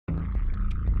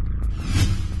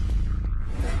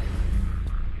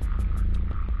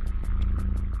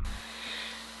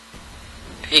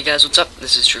Hey guys, what's up?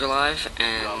 This is Trigger Live,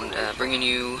 and bringing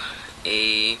you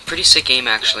a pretty sick game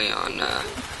actually on,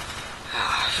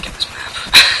 I forget this map.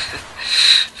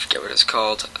 Forget what it's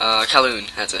called.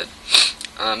 Kowloon, that's it.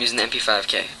 I'm using the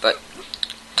MP5K, but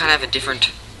kind of a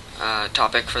different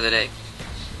topic for the day.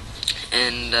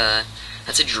 And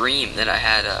that's a dream that I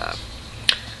had a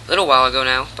little while ago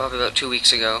now, probably about 2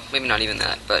 weeks ago, maybe not even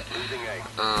that, but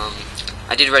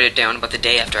I did write it down about the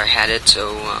day after I had it,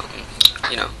 so,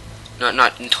 you know,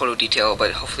 not in total detail,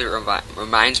 but hopefully it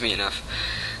reminds me enough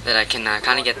that I can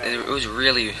kind of get. It was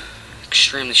really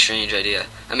extremely strange idea.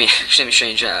 I mean, extremely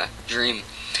strange dream.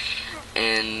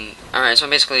 And alright, so I'm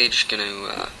basically just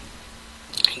gonna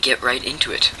get right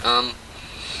into it. So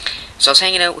I was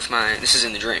hanging out with my. This is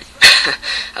in the dream.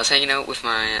 I was hanging out with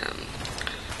my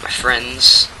my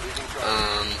friends.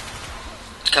 A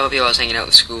couple of people I was hanging out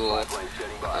with school.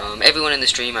 Everyone in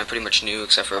this dream I pretty much knew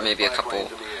except for maybe a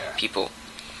couple people.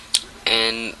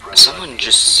 And someone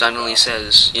just suddenly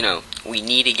says, you know, we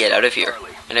need to get out of here.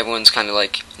 And everyone's kind of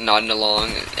like nodding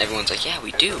along. And everyone's like, yeah,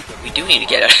 we do need to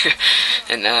get out of here.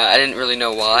 And I didn't really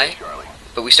know why,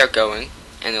 but we start going.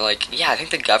 And they're like, yeah, I think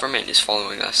the government is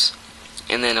following us.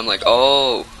 And then I'm like,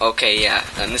 oh, okay, yeah.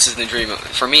 And this is in the dream.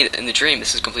 For me, in the dream,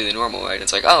 this is completely normal, right?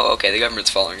 It's like, oh, okay, the government's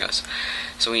following us.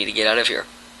 So we need to get out of here.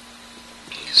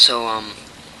 So,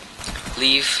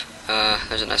 leave.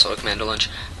 There's a nice little commando lunch.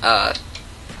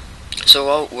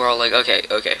 So we're all like,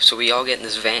 okay, so we all get in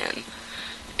this van,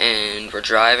 and we're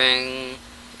driving,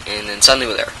 and then suddenly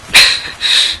we're there.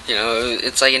 You know,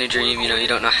 it's like in a dream, you know, you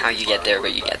don't know how you get there,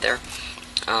 but you get there.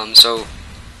 So,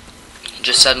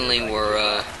 just suddenly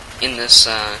we're, in this,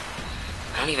 I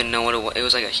don't even know what it was. It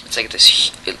was like it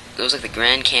was like the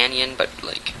Grand Canyon, but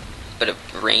a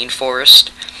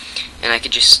rainforest, and I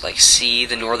could just, like, see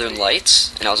the northern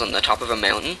lights, and I was on the top of a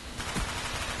mountain.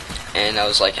 And I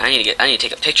was like, I need to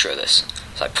take a picture of this.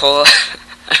 So I pull.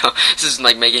 This is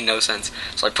like making no sense.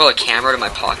 So I pull a camera out of my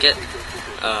pocket,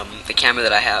 the camera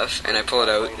that I have, and I pull it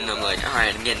out, and I'm like, all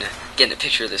right, I'm getting a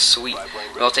picture of this. Sweet.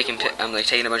 We're all taking. I'm like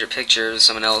taking a bunch of pictures.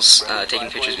 Someone else taking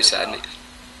pictures beside me.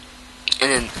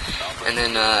 And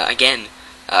then again,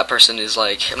 a person is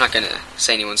like, I'm not gonna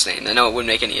say anyone's name. I know it wouldn't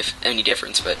make any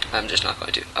difference, but I'm just not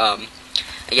going to.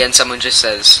 Again, someone just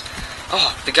says,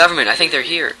 oh, the government, I think they're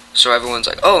here. So everyone's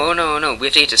like, oh, no, we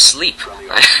have to get to sleep.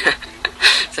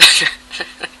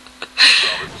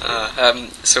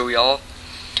 So we all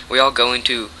go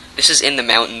into, this is in the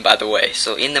mountain, by the way.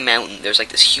 So in the mountain, there's like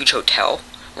this huge hotel.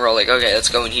 We're all like, okay, let's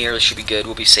go in here, this should be good,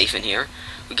 we'll be safe in here.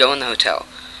 We go in the hotel.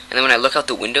 And then when I look out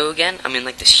the window again, I'm in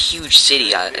like this huge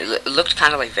city. It looked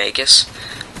kind of like Vegas.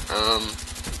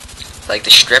 Like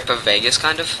the strip of Vegas,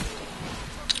 kind of.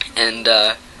 And,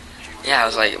 yeah, I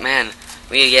was like, man,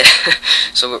 we need to get.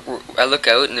 So I look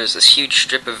out and there's this huge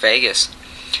strip of Vegas,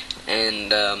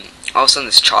 and all of a sudden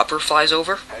this chopper flies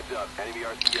over.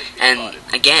 And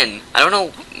again, I don't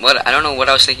know what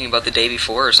I was thinking about the day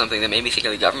before or something that made me think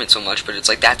of the government so much, but it's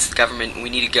like, that's the government.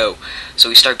 We need to go. So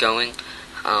we start going.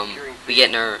 We get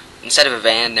in our, instead of a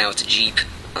van now it's a Jeep,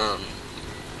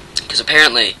 because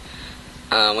apparently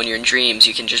when you're in dreams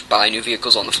you can just buy new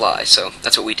vehicles on the fly. So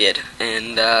that's what we did.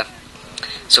 And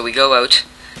so we go out,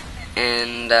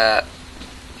 and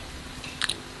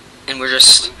we're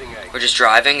just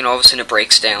driving, and all of a sudden it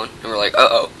breaks down, and we're like,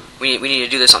 uh-oh, we need to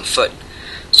do this on foot.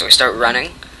 So we start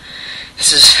running.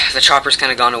 The chopper's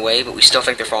kind of gone away, but we still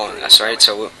think they're following us, right?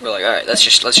 So we're like, all right, let's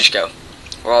just go.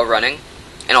 We're all running,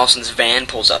 and all of a sudden this van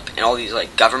pulls up, and all these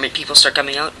like government people start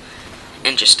coming out,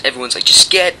 and just everyone's like,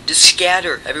 just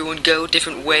scatter, everyone go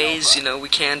different ways. You know, we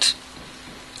can't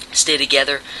stay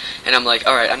together. And I'm like,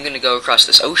 alright, I'm gonna go across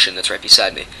this ocean that's right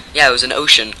beside me. Yeah, it was an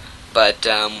ocean, but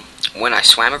when I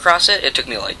swam across it, it took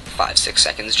me like 5-6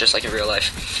 seconds, just like in real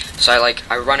life. So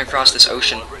I run across this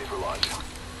ocean.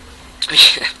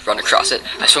 Run across it.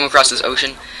 I swim across this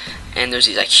ocean, and there's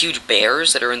these like huge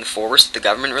bears that are in the forest that the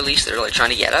government released that are like trying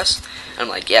to get us. And I'm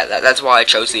like, yeah, that's why I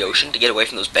chose the ocean, to get away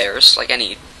from those bears, like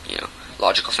any, you know,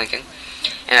 logical thinking.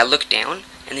 And I look down,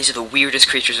 and these are the weirdest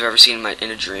creatures I've ever seen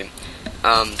in a dream.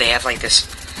 They have like this.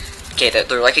 Okay,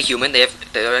 they're like a human. They're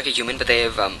like a human, but they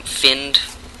have finned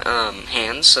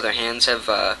hands. So their hands have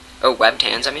webbed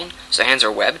hands. I mean, so their hands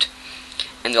are webbed,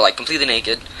 and they're like completely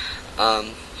naked.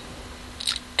 And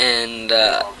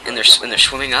they're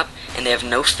swimming up, and they have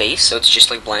no face, so it's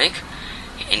just like blank.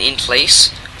 And in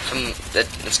place,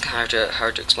 it's kind of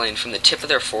hard to explain. From the tip of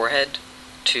their forehead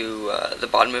to the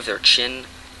bottom of their chin,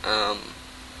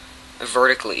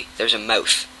 vertically, there's a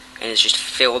mouth. And it's just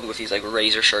filled with these like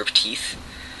razor sharp teeth,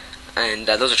 and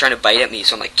those are trying to bite at me.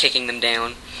 So I'm like kicking them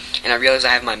down, and I realize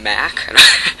I have my Mac.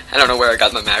 I don't know where I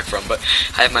got my Mac from, but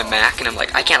I have my Mac, and I'm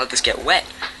like, I can't let this get wet.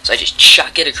 So I just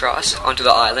chuck it across onto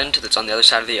the island that's on the other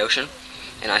side of the ocean,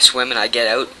 and I swim and I get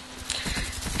out,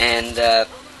 and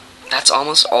that's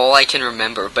almost all I can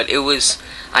remember. But it was,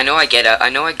 I know I got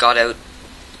out,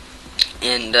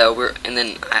 and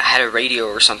then I had a radio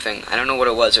or something. I don't know what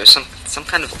it was. It was some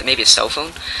kind of, maybe a cell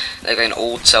phone, like an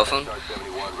old cell phone,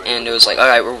 and it was like, all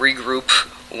right, we'll regroup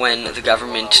when the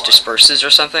government disperses or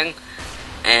something.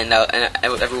 And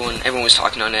everyone was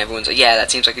talking on it. Everyone's like, yeah, that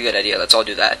seems like a good idea. Let's all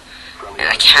do that. And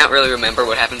I can't really remember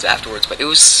what happens afterwards, but it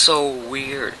was so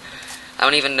weird. I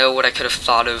don't even know what I could have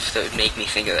thought of that would make me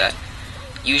think of that.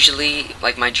 Usually,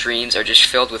 like, my dreams are just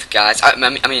filled with guys. I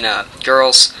mean,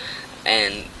 girls,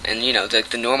 and you know,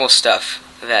 the normal stuff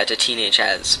that a teenage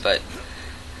has. But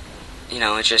you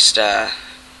know, it just I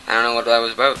don't know what that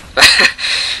was about.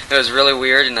 It was really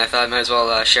weird, and I thought I might as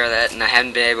well share that. And I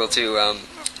hadn't been able to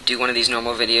do one of these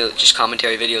normal just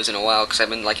commentary videos in a while, because I've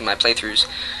been liking my playthroughs.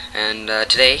 And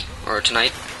today, or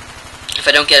tonight, if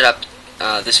I don't get up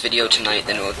this video tonight,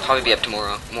 then it will probably be up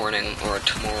tomorrow morning or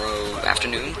tomorrow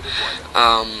afternoon.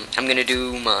 I'm gonna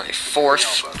do my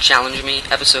 4th Challenge Me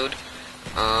episode.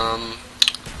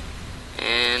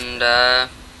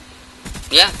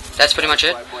 Yeah, that's pretty much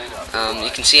it.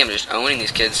 You can see I'm just owning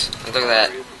these kids. Look at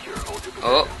that.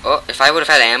 Oh, if I would have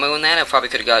had ammo in that, I probably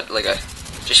could have got, like,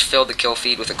 just filled the kill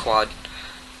feed with a quad.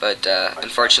 But,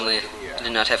 unfortunately, I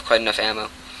did not have quite enough ammo.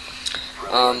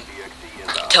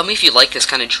 Tell me if you like this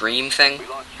kind of dream thing.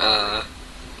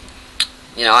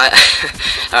 You know,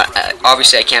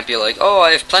 obviously I can't be like, oh,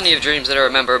 I have plenty of dreams that I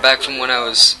remember back from when I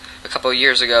was a couple of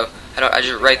years ago. I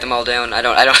just write them all down. I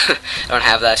don't I don't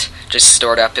have that just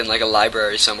stored up in like a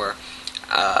library somewhere.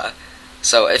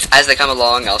 So as they come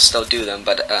along, I'll still do them.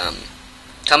 But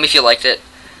tell me if you liked it.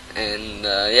 And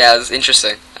yeah, it was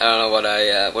interesting. I don't know what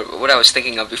I was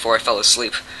thinking of before I fell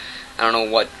asleep. I don't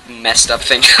know what messed up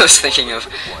thing I was thinking of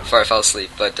before I fell asleep.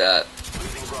 But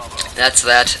that's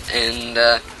that. And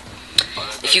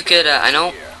if you could, I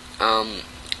know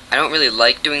I don't really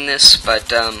like doing this,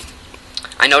 but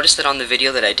I noticed that on the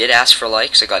video that I did ask for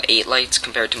likes, I got 8 likes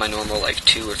compared to my normal like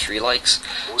 2 or 3 likes.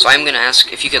 So I'm gonna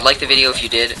ask if you could like the video. If you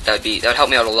did, that would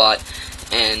help me out a lot.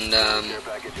 And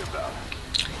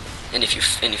if you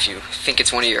think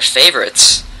it's one of your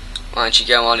favorites, why don't you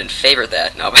go on and favorite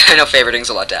that? No, but I know favoriting's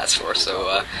a lot to ask for.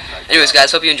 So anyways,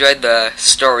 guys, hope you enjoyed the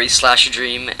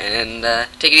story/dream, and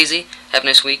take it easy. Have a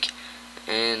nice week,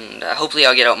 and hopefully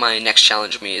I'll get out my next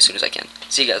Challenge Me as soon as I can.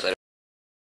 See you guys later.